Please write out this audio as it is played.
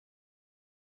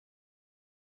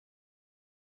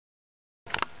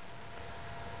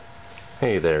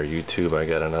Hey there YouTube, I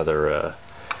got another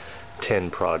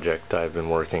tin project I've been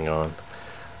working on.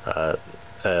 A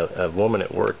woman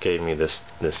at work gave me this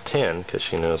tin because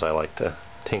she knows I like to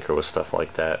tinker with stuff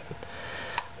like that.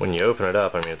 When you open it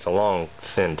up, I mean, it's a long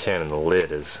thin tin and the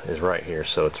lid is right here,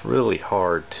 so it's really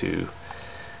hard to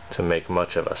make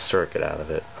much of a circuit out of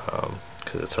it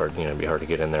because it's hard, it'd be hard to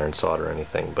get in there and solder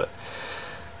anything. But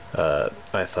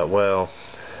I thought, well,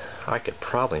 I could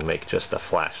probably make just a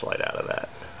flashlight out of that,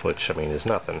 which, I mean, is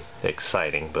nothing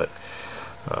exciting, but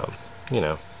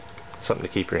something to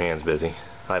keep your hands busy.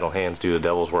 Idle hands do the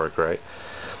devil's work, right?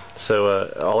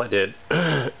 So all I did,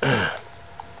 I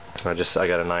got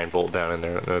a 9-volt down in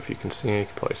there. I don't know if you can see. You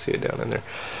can probably see it down in there.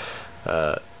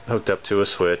 Hooked up to a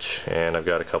switch, and I've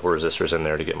got a couple resistors in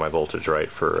there to get my voltage right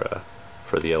for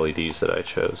the LEDs that I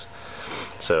chose.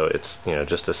 So it's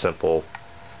just a simple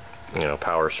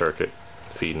power circuit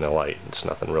feeding the light. It's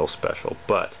nothing real special,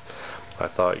 but I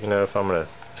thought, if I'm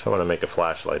gonna make a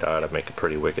flashlight, I ought to make a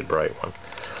pretty wicked bright one.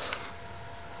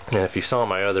 And if you saw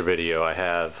my other video, I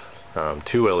have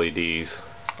 2 LEDs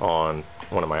on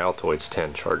one of my Altoids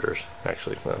 10 chargers.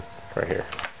 Actually, right here,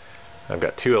 I've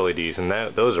got 2 LEDs, and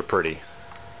those are pretty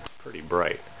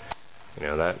bright.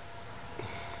 That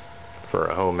for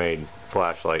a homemade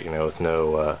flashlight, with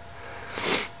no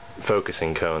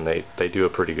focusing cone, they do a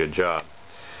pretty good job.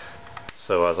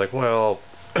 So I was like, well,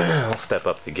 I'll step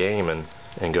up the game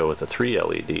and go with a 3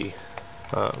 LED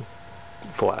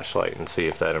flashlight and see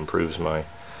if that improves my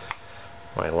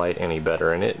light any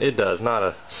better. And it does, not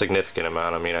a significant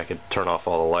amount. I mean, I could turn off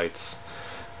all the lights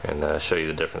and show you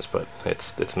the difference, but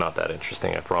it's not that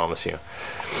interesting, I promise you.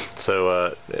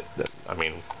 So I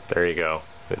mean, there you go.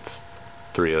 It's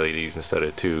 3 LEDs instead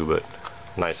of 2, but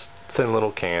nice thin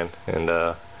little can,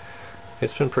 and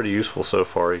it's been pretty useful so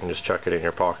far. You can just chuck it in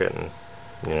your pocket, and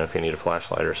if you need a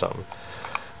flashlight or something.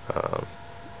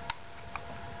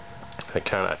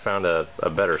 I found a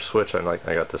better switch. I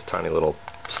got this tiny little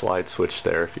slide switch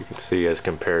there, if you can see, as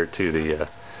compared to the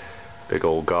big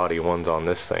old gaudy ones on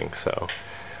this thing. So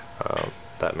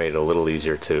that made it a little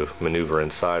easier to maneuver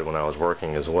inside when I was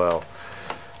working as well.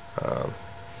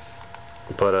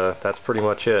 But that's pretty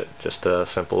much it. Just a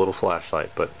simple little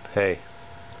flashlight. But hey,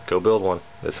 go build one.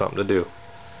 It's something to do.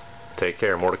 Take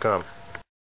care. More to come.